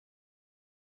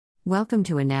Welcome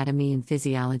to Anatomy and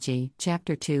Physiology,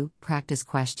 Chapter 2, Practice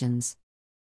Questions.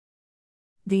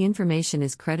 The information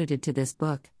is credited to this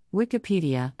book,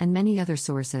 Wikipedia, and many other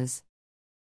sources.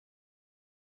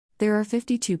 There are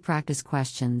 52 practice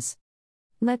questions.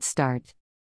 Let's start.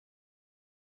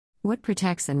 What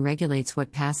protects and regulates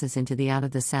what passes into the out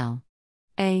of the cell?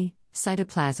 A.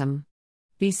 Cytoplasm.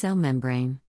 B. Cell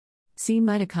membrane. C.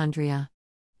 Mitochondria.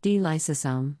 D.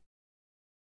 Lysosome.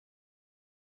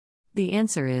 The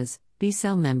answer is B.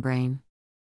 Cell membrane.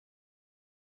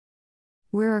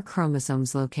 Where are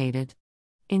chromosomes located?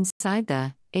 Inside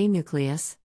the A.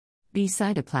 Nucleus. B.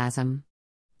 Cytoplasm.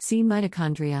 C.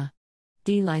 Mitochondria.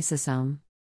 D. Lysosome.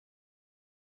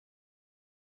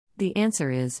 The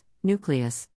answer is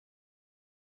Nucleus.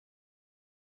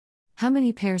 How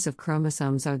many pairs of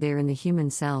chromosomes are there in the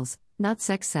human cells, not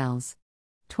sex cells?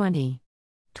 20,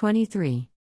 23,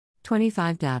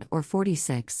 25. Or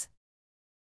 46?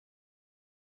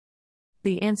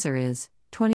 The answer is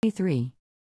 23.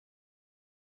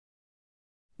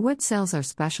 What cells are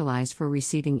specialized for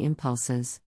receiving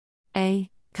impulses? A.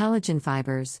 Collagen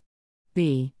fibers.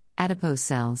 B. Adipose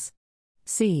cells.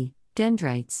 C.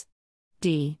 Dendrites.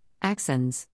 D.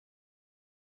 Axons.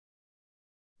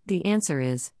 The answer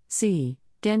is C.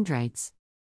 Dendrites.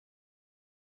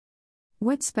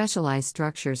 What specialized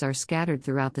structures are scattered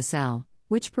throughout the cell,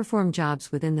 which perform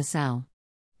jobs within the cell?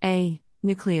 A.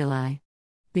 Nucleoli.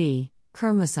 B.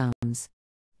 Chromosomes.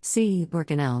 C.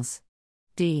 Organelles.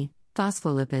 D.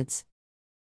 Phospholipids.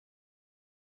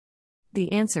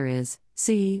 The answer is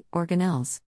C.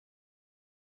 Organelles.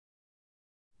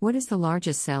 What is the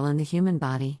largest cell in the human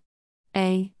body?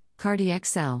 A. Cardiac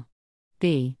cell.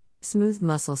 B. Smooth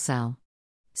muscle cell.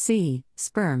 C.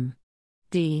 Sperm.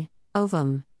 D.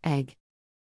 Ovum, egg.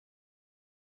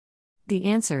 The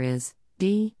answer is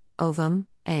D. Ovum,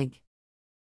 egg.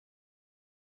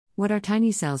 What are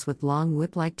tiny cells with long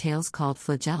whip-like tails called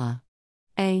flagella?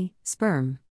 A.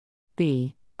 Sperm.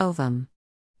 B. Ovum.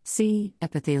 C.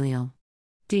 Epithelial.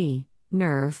 D.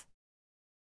 Nerve.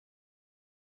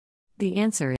 The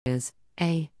answer is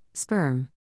A. Sperm.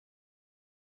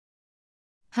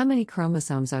 How many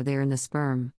chromosomes are there in the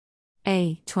sperm?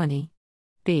 A. 20.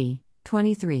 B.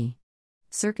 23.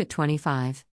 Circa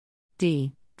 25.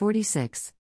 D.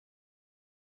 46.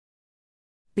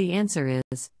 The answer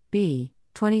is B.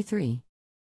 23.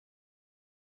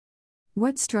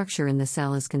 What structure in the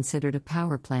cell is considered a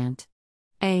power plant?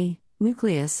 A.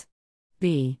 Nucleus.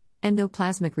 B.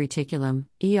 Endoplasmic reticulum,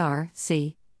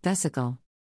 C. Vesicle.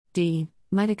 D.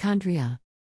 Mitochondria.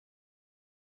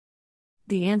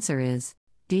 The answer is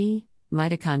D.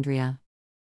 Mitochondria.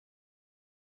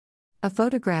 A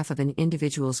photograph of an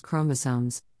individual's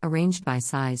chromosomes, arranged by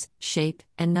size, shape,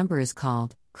 and number is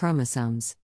called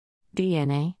chromosomes.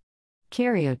 DNA.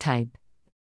 Karyotype.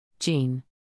 Gene.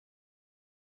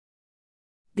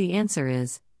 The answer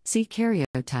is C.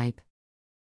 Karyotype.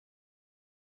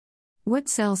 What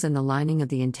cells in the lining of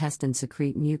the intestine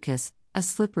secrete mucus, a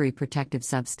slippery protective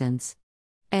substance?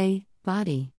 A.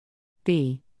 Body.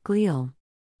 B. Glial.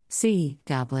 C.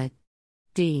 Goblet.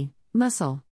 D.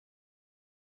 Muscle.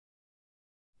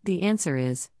 The answer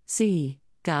is C.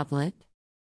 Goblet.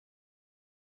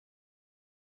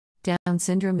 Down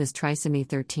syndrome is trisomy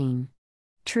 13.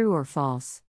 True or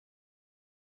false?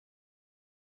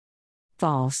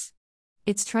 False.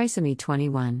 It's trisomy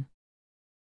 21.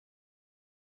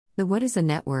 What is a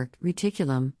network,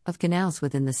 reticulum, of canals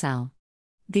within the cell?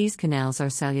 These canals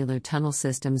are cellular tunnel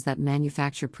systems that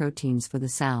manufacture proteins for the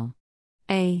cell.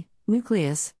 A.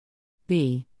 Nucleus.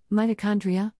 B.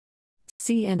 Mitochondria.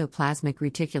 C. Endoplasmic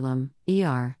reticulum,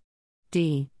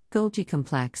 D. Golgi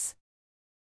Complex.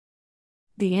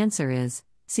 The answer is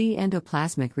C.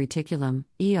 Endoplasmic reticulum,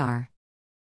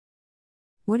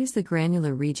 What is the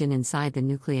granular region inside the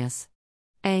nucleus?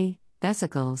 A.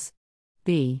 Vesicles.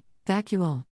 B.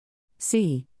 Vacuole.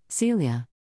 C. Cilia.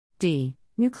 D.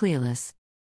 Nucleolus.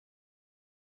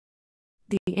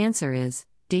 The answer is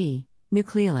D.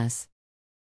 Nucleolus.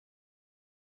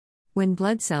 When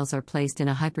blood cells are placed in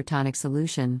a hypertonic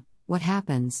solution, what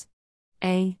happens?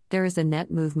 A. There is a net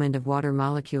movement of water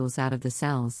molecules out of the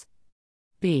cells.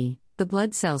 B. The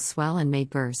blood cells swell and may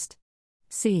burst.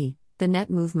 C. The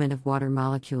net movement of water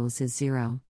molecules is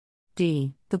 0.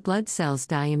 D. The blood cells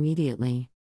die immediately.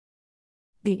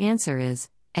 The answer is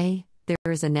A.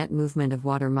 There is a net movement of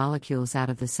water molecules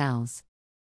out of the cells.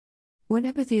 What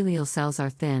epithelial cells are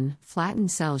thin,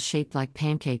 flattened cells shaped like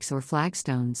pancakes or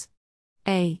flagstones?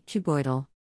 A. Cuboidal.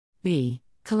 B.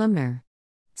 Columnar.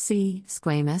 C.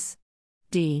 Squamous.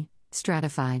 D.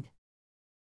 Stratified.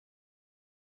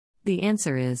 The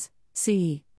answer is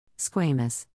C.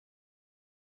 Squamous.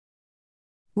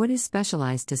 What is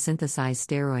specialized to synthesize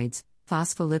steroids,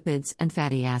 phospholipids, and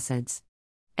fatty acids?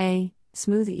 A.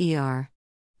 Smooth ER.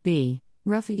 B.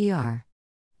 Rough ER.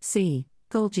 C.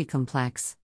 Golgi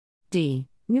Complex. D.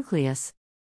 Nucleus.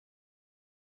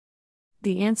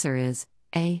 The answer is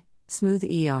A. Smooth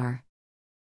ER.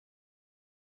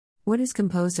 What is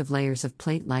composed of layers of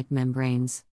plate-like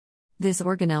membranes? This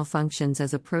organelle functions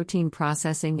as a protein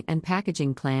processing and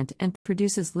packaging plant and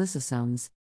produces lysosomes.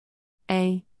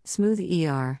 A. Smooth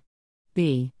ER.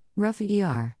 B. Rough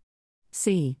ER.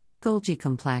 C. Golgi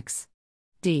Complex.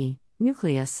 D.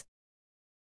 Nucleus.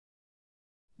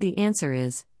 The answer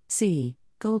is C.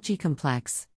 Golgi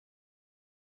Complex.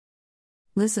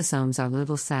 Lysosomes are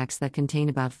little sacs that contain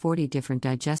about 40 different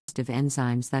digestive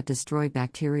enzymes that destroy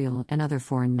bacterial and other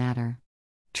foreign matter.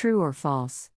 True or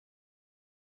false?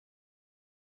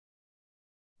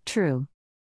 True.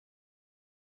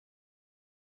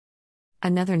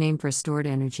 Another name for stored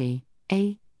energy: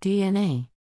 A. DNA.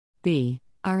 B.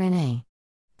 RNA.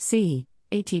 C.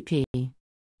 ATP.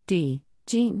 D.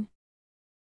 Gene.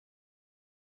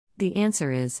 The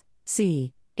answer is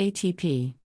C.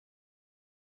 ATP.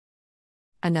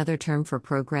 Another term for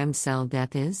programmed cell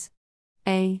death is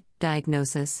A.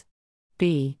 Diagnosis.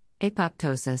 B.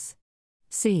 Apoptosis.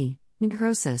 C.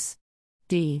 Necrosis.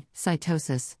 D.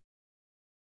 Cytosis.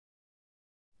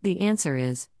 The answer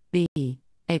is B.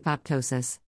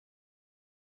 Apoptosis.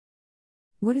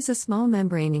 What is a small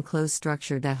membrane enclosed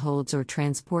structure that holds or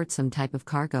transports some type of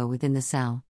cargo within the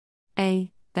cell?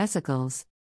 A. Vesicles.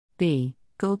 B.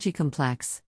 Golgi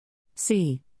Complex.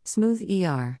 C. Smooth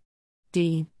ER.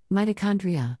 D.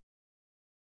 Mitochondria.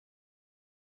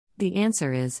 The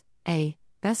answer is A.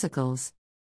 Vesicles.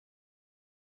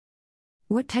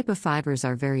 What type of fibers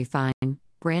are very fine,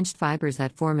 branched fibers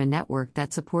that form a network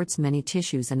that supports many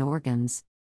tissues and organs?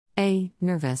 A.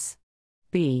 Nervous.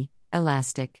 B.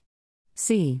 Elastic.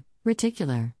 C.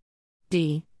 Reticular.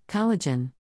 D.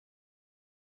 Collagen.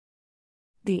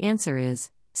 The answer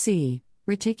is C.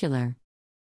 Reticular.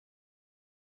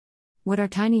 What are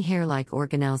tiny hair-like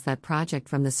organelles that project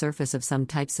from the surface of some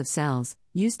types of cells,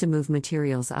 used to move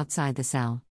materials outside the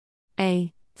cell?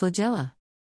 A. Flagella.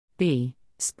 B.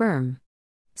 Sperm.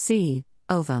 C.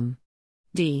 Ovum.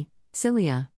 D.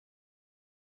 Cilia.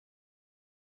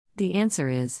 The answer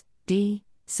is D.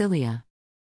 Cilia.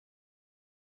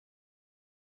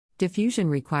 Diffusion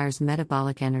requires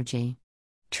metabolic energy.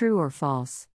 True or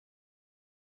false?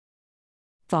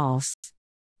 False.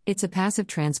 It's a passive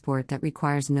transport that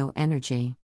requires no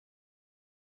energy.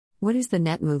 What is the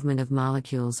net movement of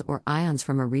molecules or ions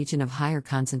from a region of higher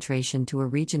concentration to a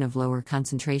region of lower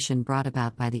concentration brought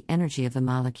about by the energy of the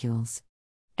molecules?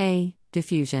 A.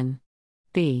 Diffusion.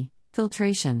 B.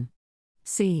 Filtration.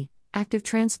 C. Active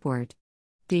transport.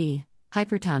 D.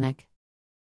 Hypertonic.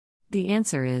 The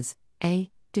answer is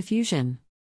A. Diffusion.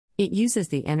 It uses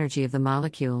the energy of the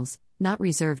molecules, not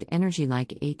reserved energy like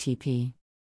ATP.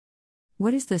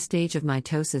 What is the stage of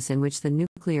mitosis in which the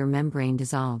nuclear membrane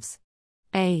dissolves?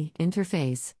 A.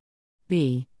 Interphase.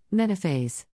 B.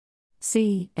 Metaphase.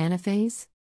 C. Anaphase.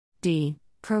 D.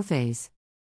 Prophase.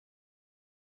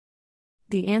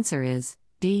 The answer is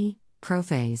D.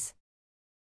 Prophase.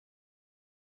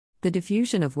 The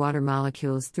diffusion of water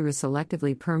molecules through a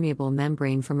selectively permeable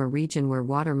membrane from a region where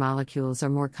water molecules are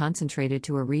more concentrated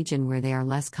to a region where they are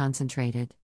less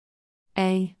concentrated.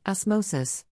 A.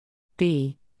 Osmosis.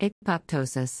 B.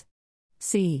 Apoptosis.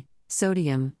 C.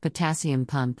 Sodium-potassium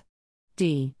pump.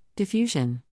 D.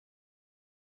 Diffusion.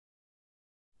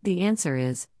 The answer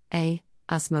is A.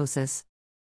 Osmosis.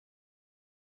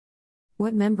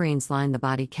 What membranes line the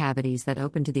body cavities that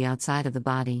open to the outside of the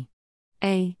body?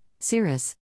 A.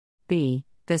 Serous. B.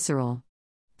 Visceral.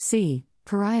 C.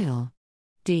 Parietal.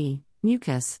 D.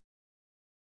 Mucus.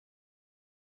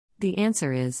 The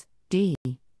answer is D.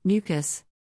 Mucus.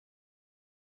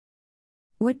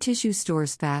 What tissue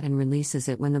stores fat and releases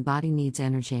it when the body needs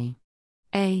energy?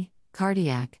 A.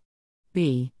 Cardiac.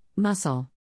 B. Muscle.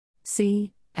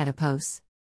 C. Adipose.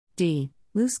 D.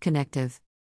 Loose connective.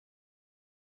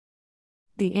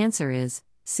 The answer is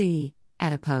C.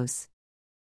 Adipose.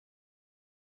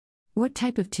 What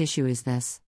type of tissue is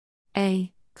this?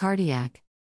 A. Cardiac.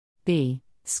 B.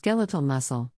 Skeletal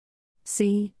muscle.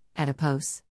 C.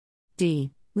 Adipose.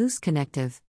 D. Loose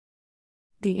connective.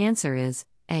 The answer is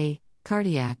A.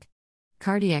 Cardiac.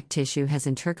 Cardiac tissue has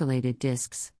intercalated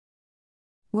discs.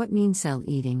 What means cell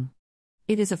eating?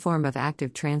 It is a form of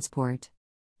active transport.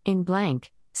 In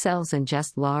blank, cells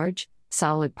ingest large,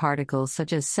 solid particles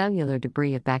such as cellular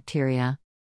debris of bacteria.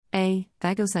 A.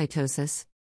 Phagocytosis.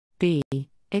 B.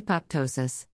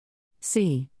 Apoptosis.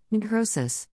 C.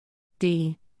 Necrosis.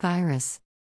 D. Virus.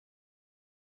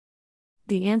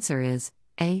 The answer is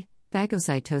A.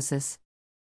 Phagocytosis.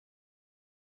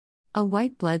 A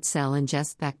white blood cell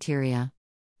ingests bacteria.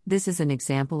 This is an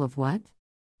example of what?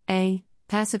 A.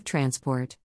 Passive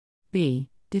transport. B.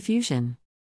 Diffusion.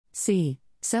 C.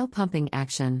 Cell pumping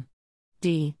action.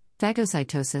 D.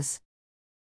 Phagocytosis.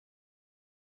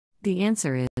 The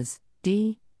answer is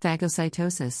D.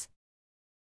 Phagocytosis.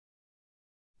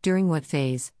 During what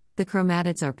phase, the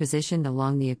chromatids are positioned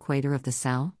along the equator of the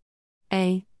cell?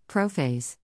 A.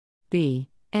 Prophase. B.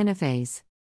 Anaphase.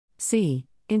 C.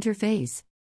 Interphase.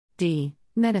 D.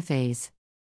 Metaphase.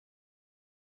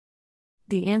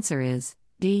 The answer is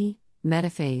D.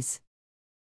 Metaphase.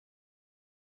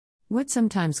 What's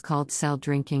sometimes called cell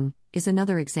drinking is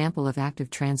another example of active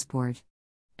transport.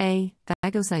 A.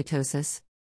 Phagocytosis.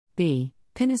 B.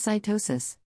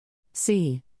 Pinocytosis.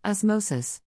 C.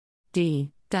 Osmosis.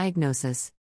 D.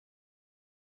 Diagnosis.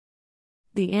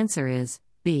 The answer is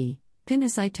B.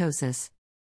 Pinocytosis.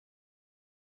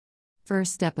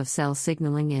 First step of cell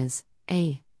signaling is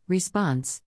A.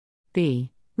 Response.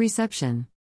 B. Reception.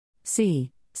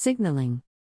 C. Signaling.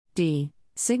 D.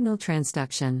 Signal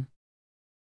transduction.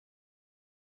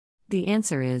 The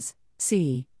answer is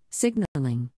C.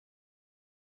 Signaling.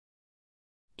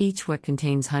 Each what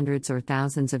contains hundreds or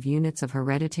thousands of units of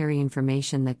hereditary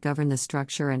information that govern the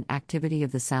structure and activity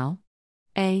of the cell?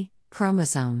 A.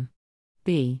 Chromosome.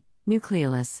 B.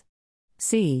 Nucleus.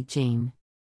 C. Gene.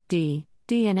 D.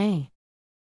 DNA.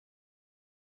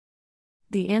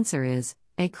 The answer is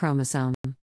A. Chromosome.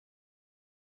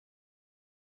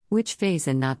 Which phase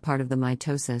and not part of the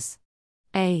mitosis?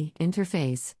 A.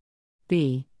 Interphase.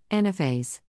 B.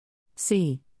 Anaphase.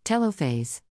 C.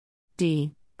 Telophase.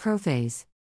 D. Prophase.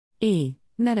 E.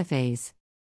 Metaphase.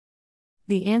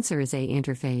 The answer is A.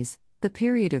 Interphase, the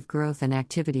period of growth and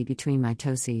activity between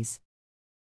mitoses.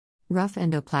 Rough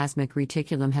endoplasmic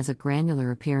reticulum has a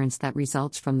granular appearance that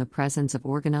results from the presence of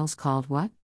organelles called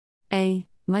what? A.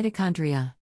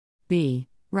 Mitochondria. B.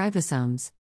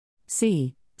 Ribosomes.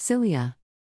 C. Cilia.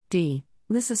 D.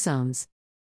 Lysosomes.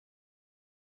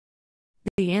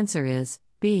 The answer is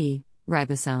B.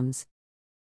 Ribosomes.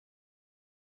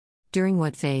 During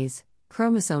what phase,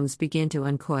 chromosomes begin to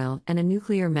uncoil and a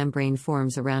nuclear membrane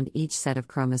forms around each set of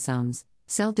chromosomes?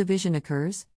 Cell division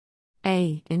occurs?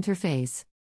 A. Interphase.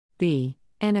 B.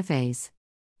 Anaphase.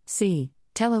 C.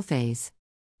 Telophase.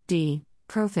 D.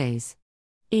 Prophase.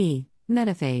 E.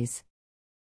 Metaphase.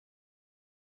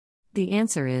 The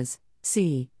answer is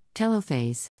C.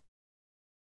 Telophase.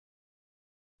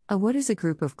 What is a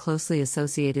group of closely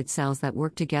associated cells that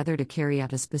work together to carry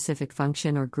out a specific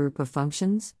function or group of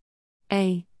functions?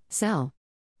 A. Cell.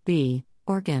 B.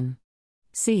 Organ.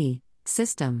 C.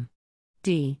 System.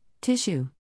 D. Tissue.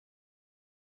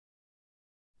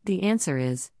 The answer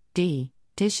is D.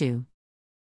 Tissue.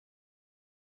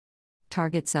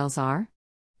 Target cells are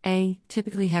A.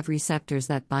 Typically have receptors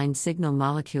that bind signal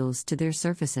molecules to their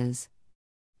surfaces.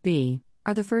 B.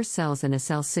 Are the first cells in a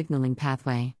cell signaling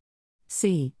pathway.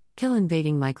 C. Kill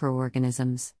invading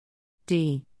microorganisms.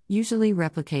 D. Usually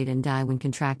replicate and die when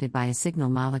contracted by a signal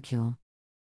molecule.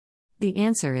 The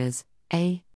answer is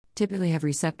A. Typically have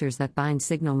receptors that bind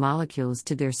signal molecules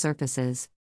to their surfaces.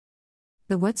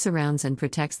 The what surrounds and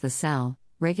protects the cell,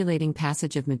 regulating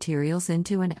passage of materials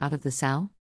into and out of the cell?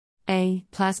 A.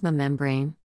 Plasma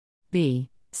membrane.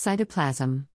 B.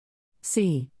 Cytoplasm.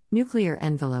 C. Nuclear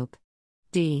envelope.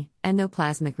 D.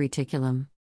 Endoplasmic reticulum.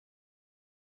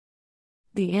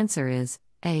 The answer is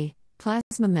A.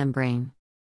 Plasma membrane.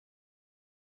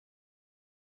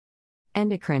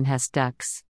 Endocrine has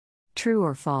ducts. True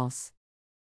or false?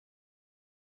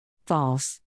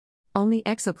 False. Only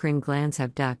exocrine glands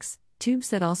have ducts, tubes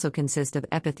that also consist of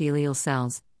epithelial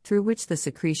cells, through which the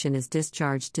secretion is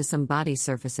discharged to some body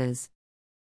surfaces.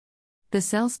 The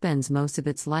cell spends most of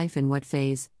its life in what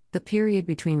phase, the period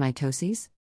between mitoses?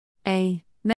 A.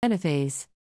 Metaphase.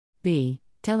 B.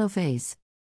 Telophase.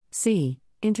 C.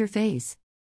 Interphase.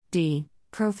 D.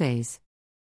 Prophase.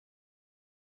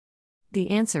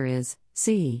 The answer is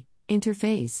C.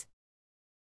 Interphase.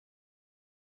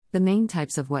 The main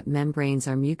types of what membranes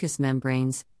are mucous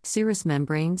membranes, serous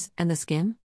membranes, and the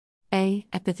skin? A.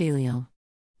 Epithelial.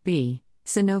 B.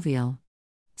 Synovial.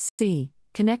 C.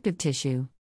 Connective tissue.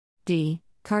 D.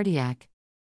 Cardiac.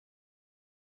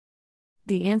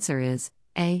 The answer is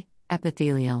A.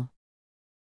 Epithelial.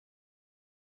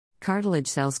 Cartilage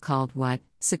cells called what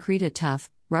secrete a tough,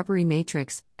 rubbery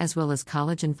matrix, as well as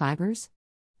collagen fibers?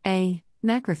 A.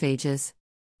 Macrophages.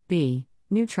 B.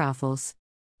 Neutrophils.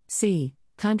 C.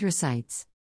 Chondrocytes.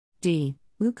 D.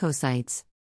 Leukocytes.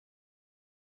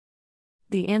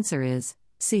 The answer is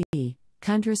C.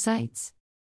 Chondrocytes.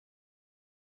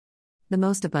 The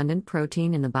most abundant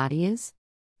protein in the body is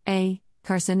A.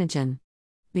 Carcinogen,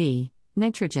 B.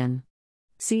 Nitrogen,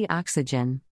 C.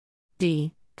 Oxygen,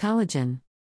 D. Collagen.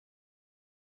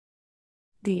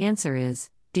 The answer is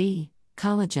D.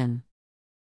 Collagen.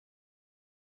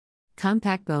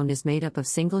 Compact bone is made up of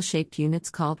single-shaped units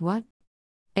called what?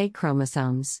 A.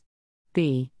 Chromosomes,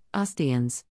 B.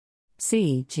 Osteons,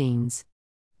 C. Genes,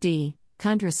 D.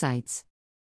 Chondrocytes.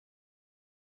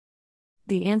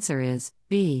 The answer is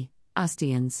B.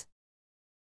 Osteons.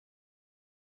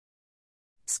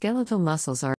 Skeletal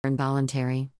muscles are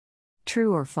involuntary.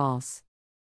 True or false?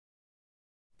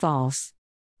 False.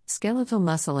 Skeletal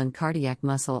muscle and cardiac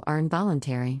muscle are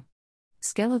involuntary.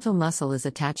 Skeletal muscle is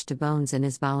attached to bones and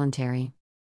is voluntary.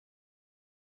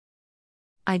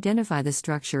 Identify the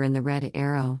structure in the red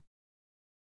arrow.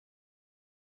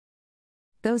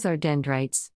 Those are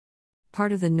dendrites.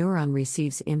 Part of the neuron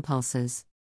receives impulses.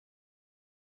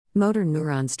 Motor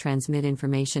neurons transmit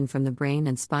information from the brain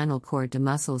and spinal cord to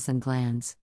muscles and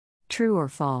glands. True or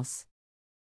false?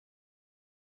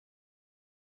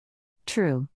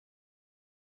 True.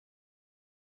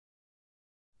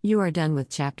 You are done with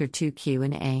Chapter 2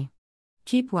 Q&A.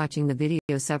 Keep watching the video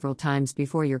several times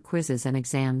before your quizzes and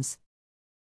exams.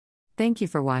 Thank you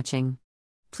for watching.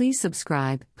 Please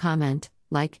subscribe, comment,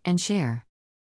 like, and share.